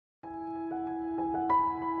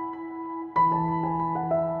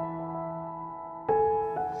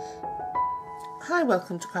Hi,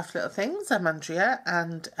 welcome to Craft Little Things. I'm Andrea,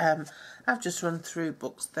 and I've just run through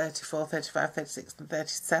books 34, 35, 36 and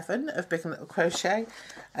 37 of Big and Little Crochet.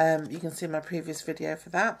 You can see my previous video for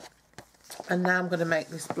that. And now I'm going to make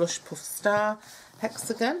this Blush Puff Star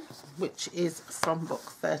Hexagon, which is from book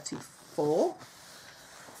 34.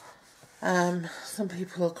 Some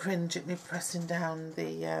people cringe at me pressing down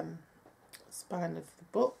the spine of the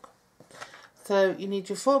book. So you need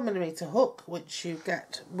your 4mm hook, which you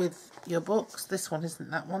get with your books. This one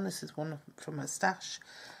isn't that one, this is one from a stash.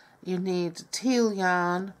 You need teal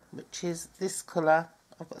yarn, which is this colour.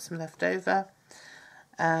 I've got some left over.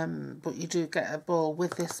 But you do get a ball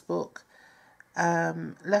with this book.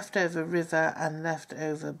 Leftover river and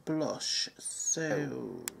leftover blush.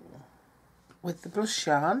 So with the blush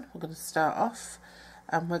yarn, we're going to start off.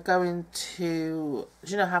 And we're going to,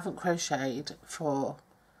 you know, I haven't crocheted for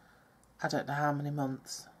I don't know how many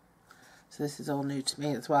months, so this is all new to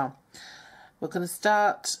me as well. We're going to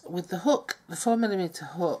start with the hook, the 4mm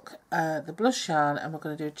hook, the blush yarn, and we're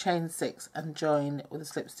going to do a chain 6 and join with a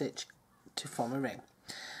slip stitch to form a ring.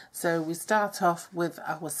 So we start off with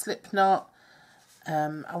our slip knot.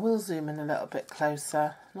 I will zoom in a little bit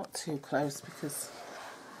closer, not too close, because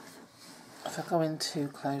if I go in too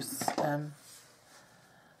close it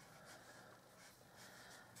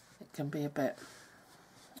can be a bit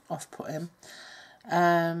off-putting.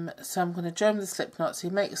 So I'm going to join the slip knot. So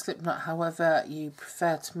you make a slip knot however you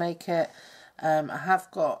prefer to make it. I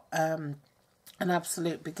have got an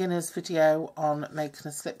absolute beginner's video on making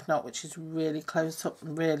a slip knot, which is really close up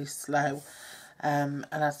and really slow, and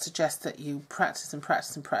I suggest that you practice and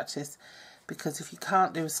practice and practice, because if you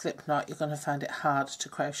can't do a slip knot you're going to find it hard to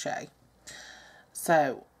crochet.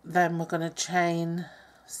 So then we're going to chain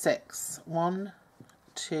 6, 1,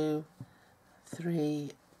 2,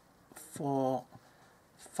 3, 4,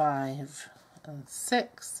 5 and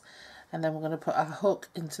 6, and then we're going to put our hook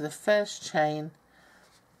into the first chain,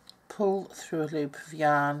 pull through a loop of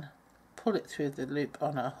yarn, pull it through the loop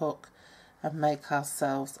on our hook, and make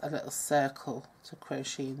ourselves a little circle to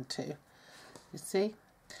crochet into. You see?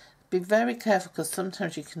 Be very careful, because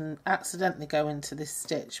sometimes you can accidentally go into this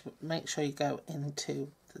stitch, but make sure you go into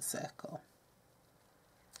the circle.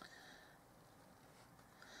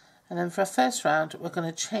 And then for our first round we're going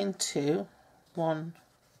to chain 2, 1,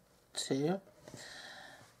 2,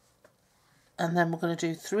 and then we're going to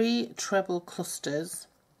do 3 treble clusters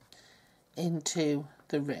into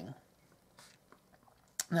the ring.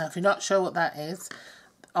 Now if you're not sure what that is,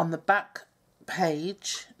 on the back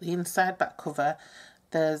page, the inside back cover,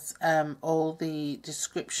 there's all the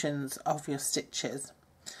descriptions of your stitches.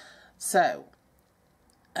 So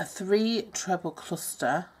a 3 treble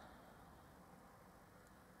cluster,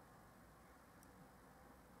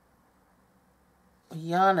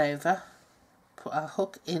 yarn over, put our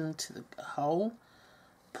hook into the hole,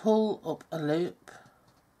 pull up a loop,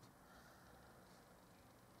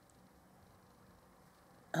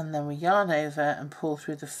 and then we yarn over and pull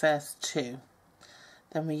through the first 2.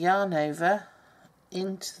 Then we yarn over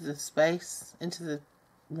into the space, into the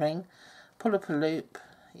ring, pull up a loop,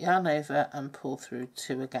 yarn over and pull through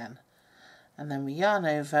 2 again. And then we yarn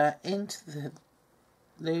over into the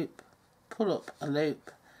loop, pull up a loop,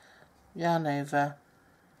 yarn over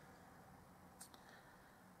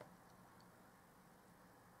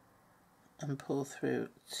and pull through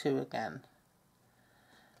 2 again,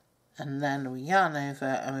 and then we yarn over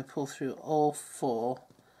and we pull through all 4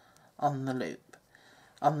 on the loop,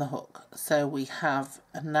 on the hook. So we have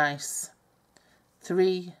a nice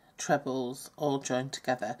 3 trebles all joined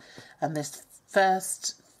together, and this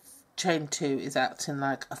first chain 2 is acting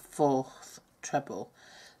like a 4th treble,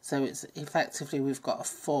 so it's effectively we've got a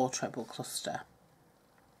 4 treble cluster.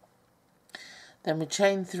 Then we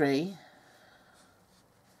chain 3,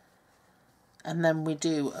 and then we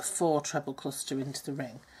do a 4 treble cluster into the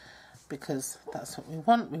ring, because that's what we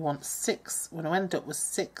want. We want 6, we're going to end up with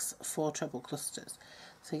 6 4 treble clusters.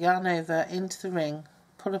 So yarn over into the ring,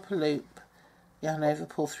 pull up a loop, yarn over,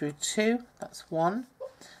 pull through 2, that's 1,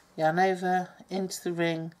 yarn over into the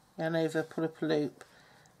ring, yarn over, pull up a loop,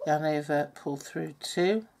 yarn over, pull through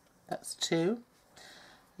 2, that's 2,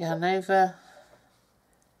 yarn over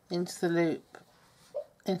into the loop,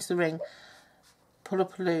 into the ring, pull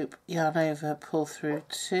up a loop, yarn over, pull through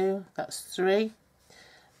 2, that's 3,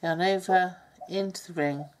 yarn over into the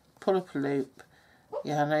ring, pull up a loop,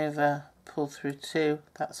 yarn over, pull through 2,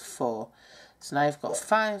 that's 4. So now you've got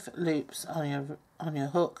 5 loops on your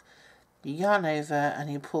hook. You yarn over and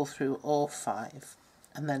you pull through all 5,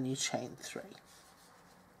 and then you chain 3.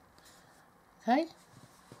 Okay,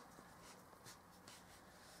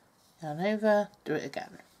 yarn over, do it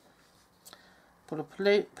again, pull up a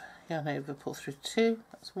loop, yarn over, pull through 2,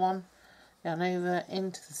 that's 1, yarn over,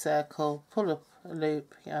 into the circle, pull up a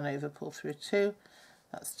loop, yarn over, pull through 2,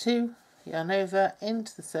 that's 2, yarn over,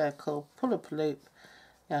 into the circle, pull up a loop,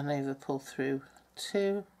 yarn over, pull through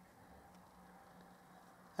 2,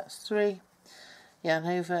 that's 3, yarn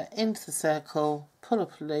over, into the circle, pull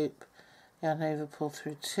up a loop, yarn over, pull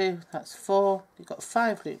through 2, that's 4, you've got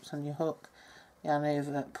 5 loops on your hook, yarn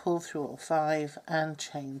over, pull through all 5 and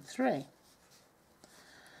chain 3.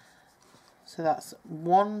 So that's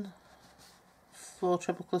 1 4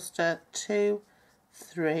 treble cluster, 2,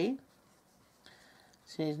 3,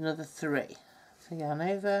 so you need another 3. So yarn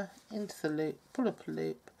over, into the loop, pull up a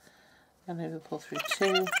loop, yarn over, pull through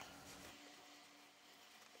 2,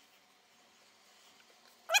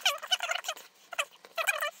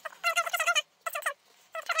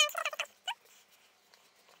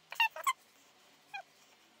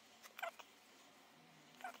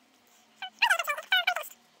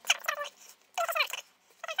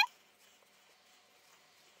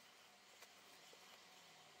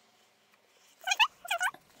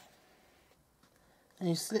 and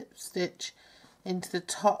you slip stitch into the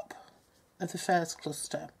top of the first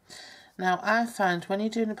cluster. Now I find when you're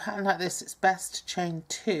doing a pattern like this, it's best to chain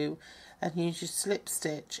 2 and use your slip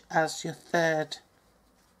stitch as your third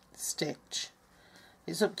stitch.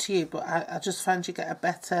 It's up to you, but I just find you get a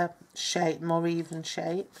better shape, more even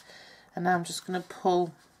shape. And now I'm just going to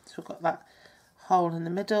pull, so we've got that hole in the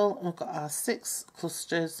middle, and we've got our 6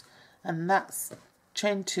 clusters, and that's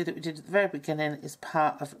chain 2 that we did at the very beginning is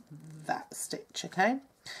part of that stitch. Okay,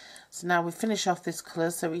 so now we finish off this colour,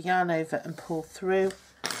 so we yarn over and pull through,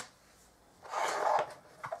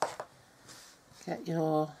 get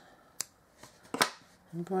your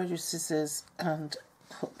embroidery scissors and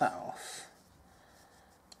cut that off.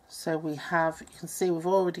 So we have, you can see we've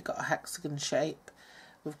already got a hexagon shape,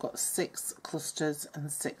 we've got 6 clusters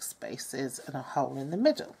and 6 spaces and a hole in the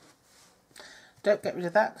middle. Don't get rid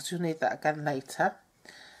of that because you'll need that again later.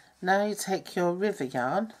 Now you take your river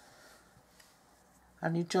yarn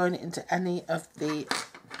and you join it into any of the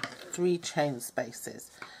 3 chain spaces.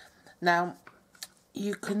 Now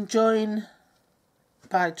you can join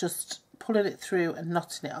by just pulling it through and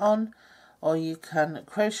knotting it on, or you can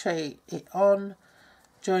crochet it on,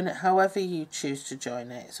 join it however you choose to join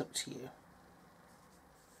it, it's up to you.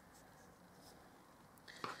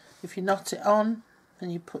 If you knot it on, then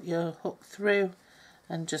you put your hook through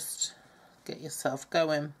and just get yourself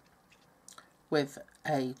going with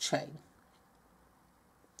a chain.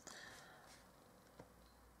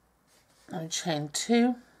 Now chain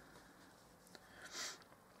 2,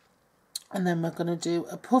 and then we're going to do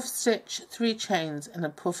a puff stitch, 3 chains and a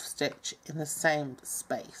puff stitch in the same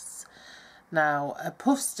space. Now a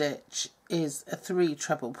puff stitch is a 3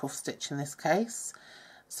 treble puff stitch in this case.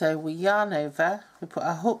 So we yarn over, we put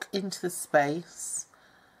our hook into the space,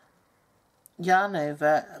 yarn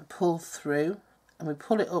over and pull through, and we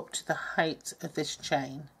pull it up to the height of this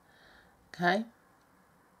chain. Okay,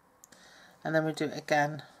 and then we do it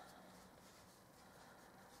again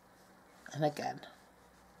and again.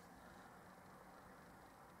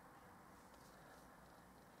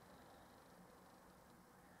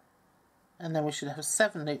 And then we should have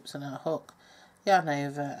 7 loops on our hook, yarn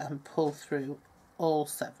over and pull through all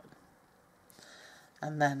 7,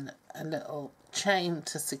 and then a little chain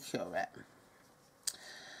to secure it.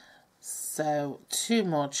 So 2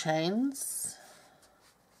 more chains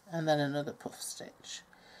and then another puff stitch.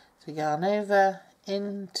 So yarn over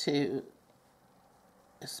into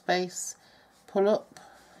a space, pull up,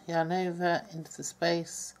 yarn over into the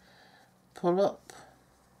space, pull up,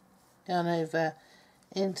 yarn over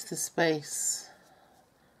into the space,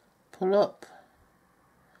 pull up.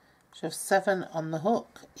 So have 7 on the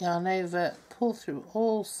hook, yarn over, pull through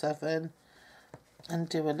all 7 and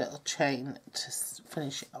do a little chain to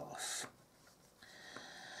finish it off.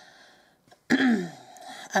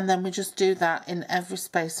 And then we just do that in every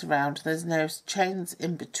space around. There's no chains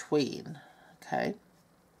in between. Okay,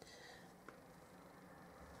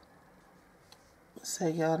 so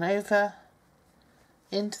yarn over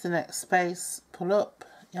into the next space, pull up,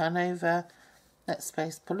 yarn over, next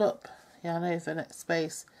space, pull up, yarn over, next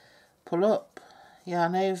space, pull up,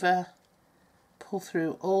 yarn over, pull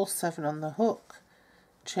through all 7 on the hook,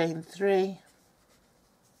 chain 3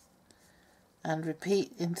 and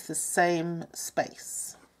repeat into the same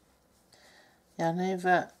space. Yarn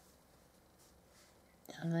over,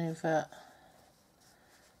 yarn over,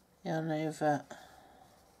 yarn over,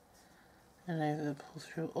 and over, pull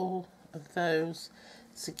through all of those,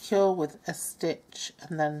 secure with a stitch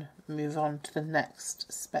and then move on to the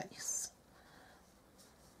next space.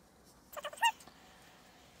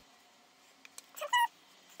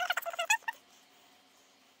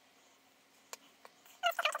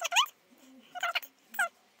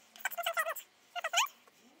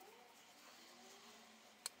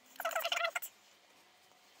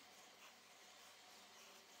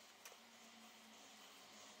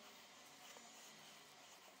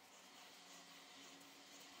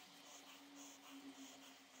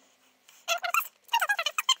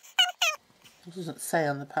 It doesn't say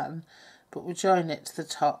on the pattern, but we'll join it to the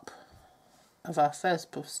top of our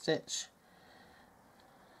first puff stitch.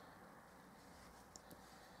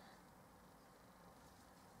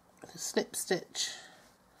 With a slip stitch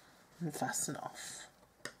and fasten off.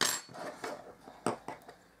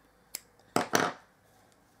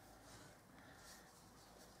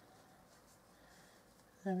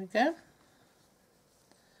 There we go.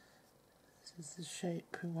 This is the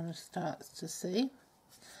shape we want to start to see.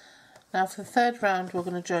 Now for the third round we're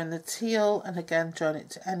going to join the teal and again join it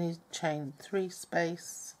to any chain 3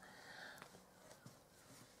 space.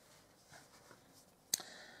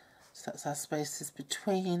 So that's our spaces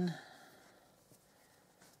between.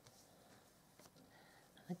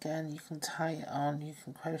 And again you can tie it on, you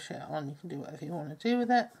can crochet it on, you can do whatever you want to do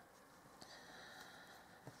with it.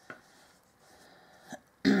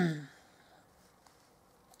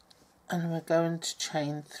 And we're going to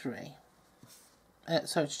chain 3.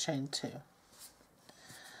 To chain 2.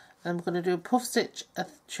 And we're going to do a puff stitch, a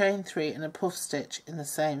chain 3 and a puff stitch in the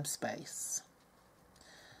same space.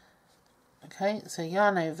 Okay, so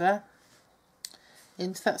yarn over,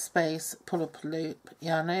 into that space, pull up a loop,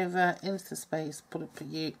 yarn over, into the space, pull up a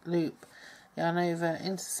loop, yarn over,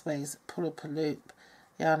 into space, pull up a loop,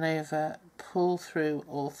 yarn over, pull through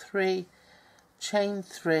all 3, chain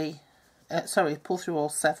 3, pull through all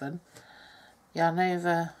 7, yarn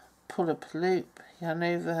over, pull up a loop, yarn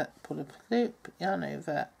over, pull up a loop, yarn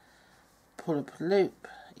over, pull up a loop,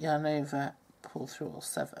 yarn over, pull through all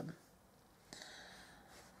 7.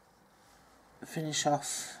 Finish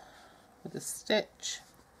off with a stitch.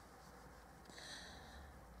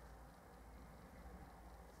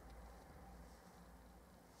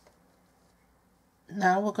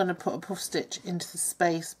 Now we're going to put a puff stitch into the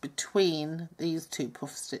space between these 2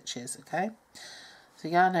 puff stitches, okay? So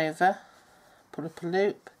yarn over, pull up a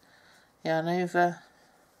loop, yarn over,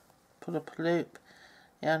 pull up a loop,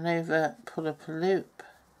 yarn over, pull up a loop,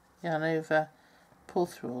 yarn over, pull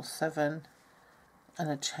through all 7 and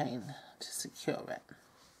a chain to secure it.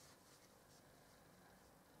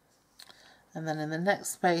 And then in the next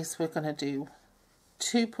space we're going to do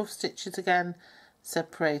 2 puff stitches again,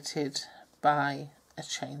 separated by a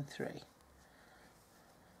chain 3.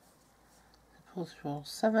 Pull through all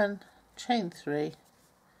 7, chain 3,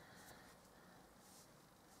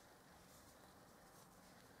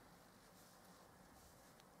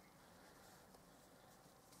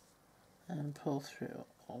 and pull through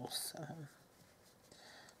all 7.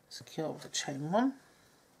 Secure with a chain 1,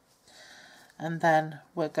 and then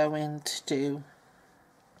we're going to do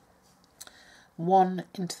 1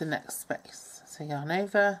 into the next space. So yarn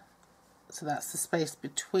over, so that's the space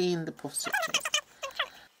between the puff stitches.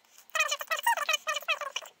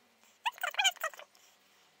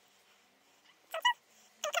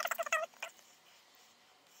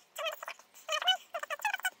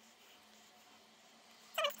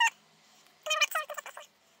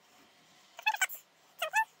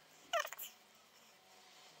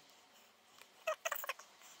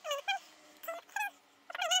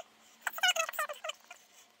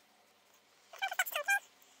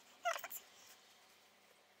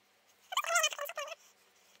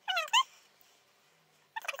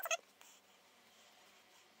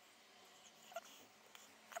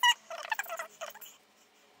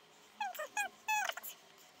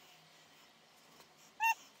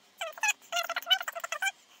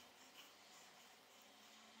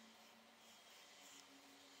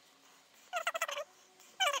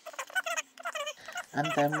 And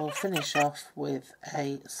then we'll finish off with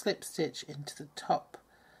a slip stitch into the top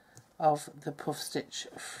of the puff stitch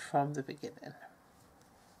from the beginning,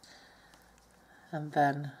 and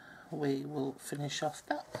then we will finish off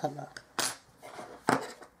that colour.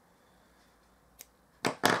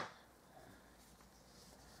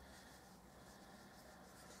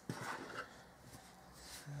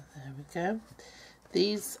 There we go.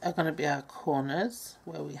 These are going to be our corners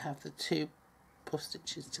where we have the 2 puff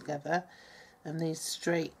stitches together, and these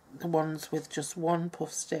straight, the ones with just 1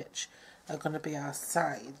 puff stitch, are going to be our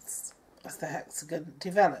sides as the hexagon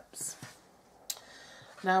develops.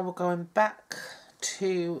 Now we're going back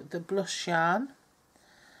to the blush yarn,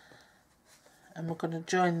 and we're going to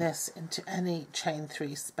join this into any chain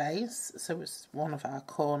 3 space, so it's one of our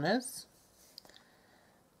corners.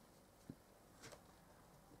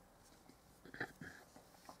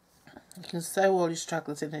 You can sew all your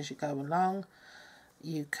stragglers in as you go along.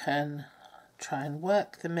 You can try and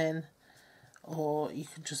work them in, or you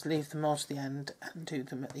can just leave them all to the end and do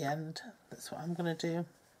them at the end. That's what I'm going to do.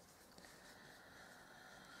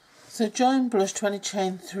 So join blush to any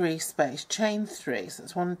chain 3 space, chain 3, so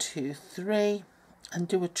that's 1, 2, 3, and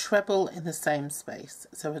do a treble in the same space.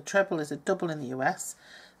 So a treble is a double in the US.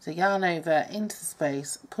 So yarn over into the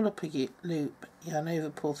space, pull up a loop, yarn over,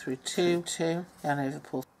 pull through two, yarn over,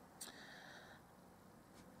 pull.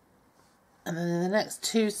 And then in the next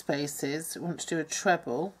two spaces, we want to do a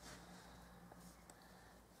treble,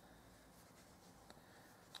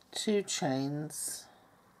 2 chains,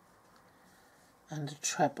 and a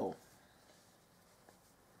treble.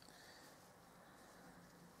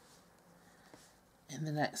 In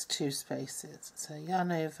the next two spaces. So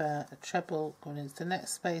yarn over, a treble, going into the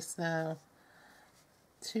next space now,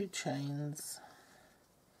 2 chains,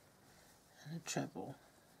 and a treble.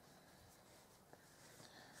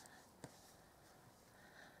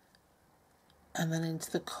 And then into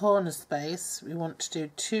the corner space, we want to do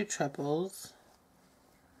 2 trebles,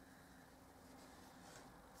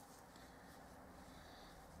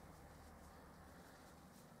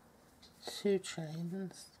 2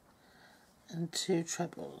 chains, and 2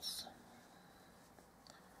 trebles.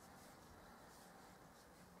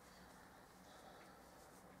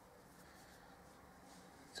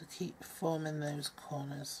 To keep forming those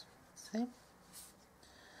corners, see?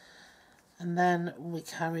 And then we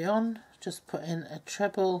carry on, just put in a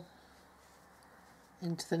treble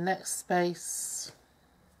into the next space,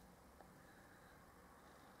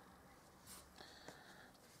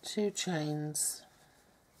 2 chains,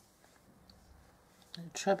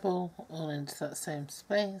 a treble, all into that same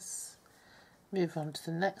space, move on to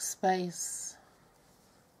the next space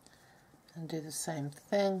and do the same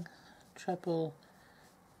thing, treble,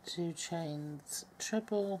 2 chains,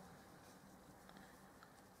 treble,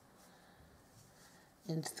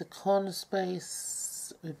 into the corner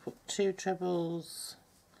space we put 2 trebles,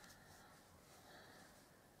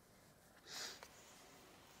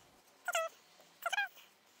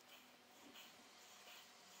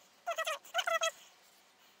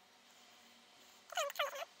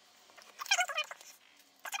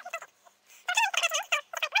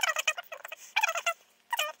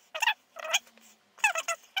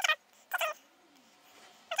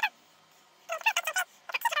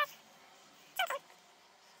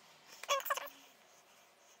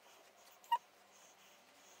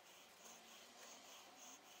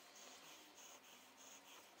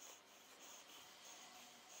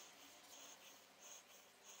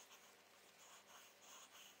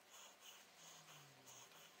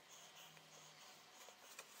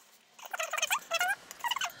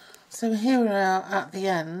 So here we are at the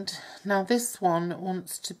end. Now this one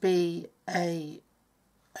wants to be a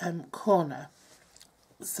corner.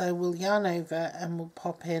 So we'll yarn over and we'll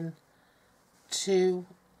pop in 2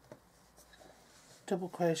 double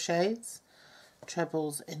crochets,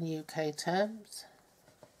 trebles in UK terms.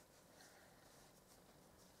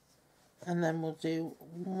 And then we'll do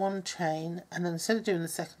 1 chain, and then instead of doing the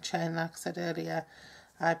second chain, like I said earlier,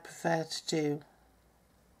 I prefer to do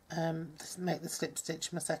make the slip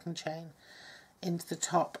stitch my second chain into the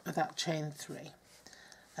top of that chain 3,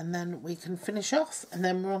 and then we can finish off, and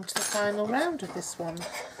then we're on to the final round of this one.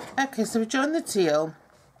 Okay, so we join the teal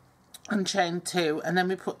and chain 2, and then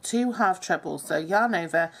we put 2 half trebles, so yarn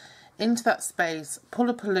over into that space, pull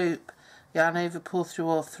up a loop, yarn over, pull through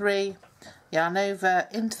all 3, yarn over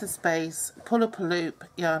into the space, pull up a loop,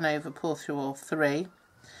 yarn over, pull through all 3,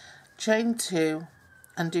 chain 2,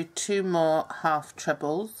 and do 2 more half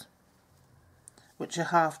trebles, which are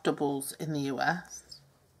half doubles in the US.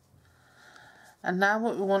 And now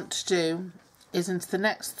what we want to do is into the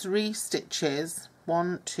next 3 stitches,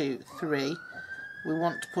 1, 2, 3, we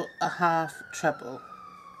want to put a half treble,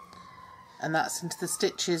 and that's into the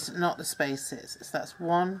stitches, not the spaces. So that's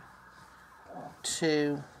 1,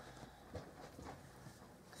 2,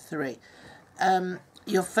 3.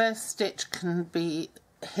 Your first stitch can be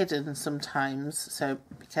hidden sometimes, so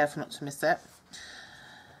be careful not to miss it.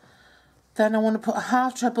 Then I want to put a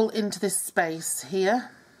half treble into this space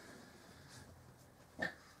here,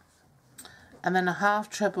 and then a half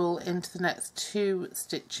treble into the next 2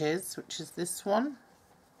 stitches, which is this one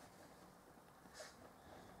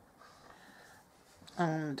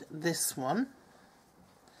and this one,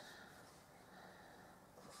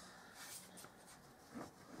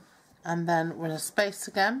 and then we're in a space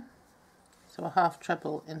again, so a half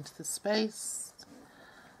treble into the space,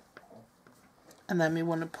 and then we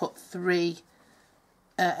want to put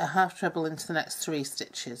a half treble into the next 3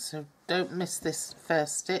 stitches. So don't miss this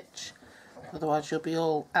first stitch, otherwise you'll be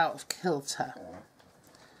all out of kilter.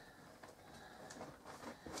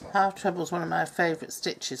 Half treble is one of my favourite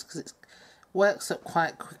stitches because it works up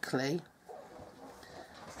quite quickly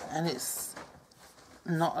and it's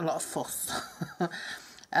not a lot of fuss.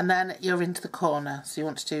 And then you're into the corner, so you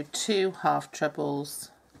want to do 2 half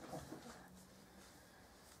trebles,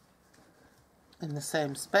 in the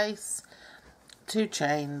same space, 2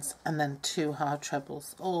 chains, and then 2 half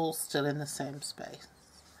trebles, all still in the same space.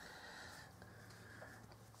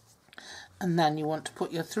 And then you want to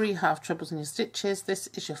put your 3 half trebles in your stitches. This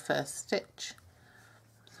is your first stitch.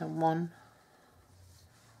 So 1,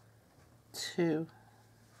 2,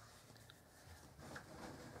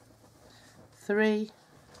 3,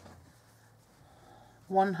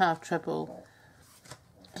 1 half treble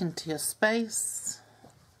into your space,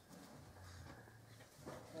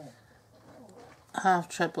 half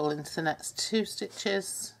treble into the next 2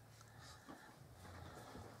 stitches,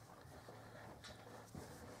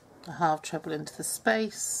 a half treble into the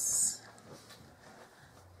space,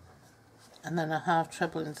 and then a half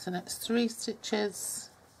treble into the next 3 stitches,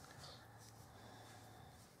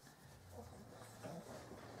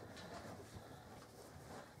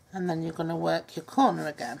 and then you're going to work your corner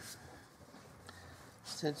again.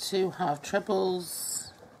 So 2 half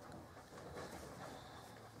trebles,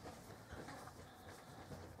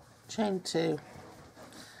 chain 2,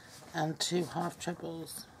 and 2 half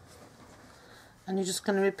trebles. And you're just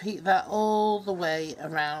going to repeat that all the way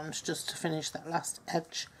around just to finish that last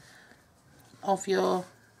edge of your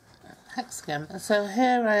hexagon. And so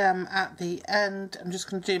here I am at the end. I'm just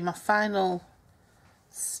going to do my final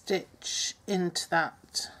stitch into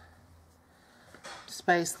that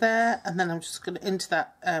space there, and then I'm just going to into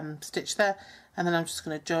that stitch there, and then I'm just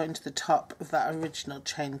going to join to the top of that original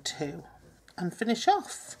chain 2 and finish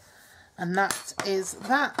off. And that is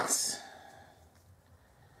that.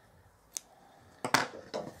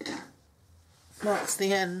 That's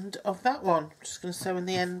the end of that one. I'm just going to sew in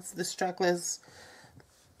the ends, the stragglers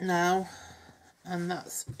now, and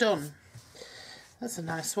that's done. That's a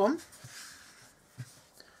nice one.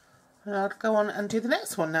 And I'll go on and do the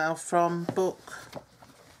next one now from book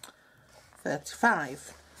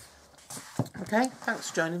 35. Okay, thanks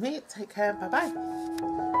for joining me. Take care. Bye bye.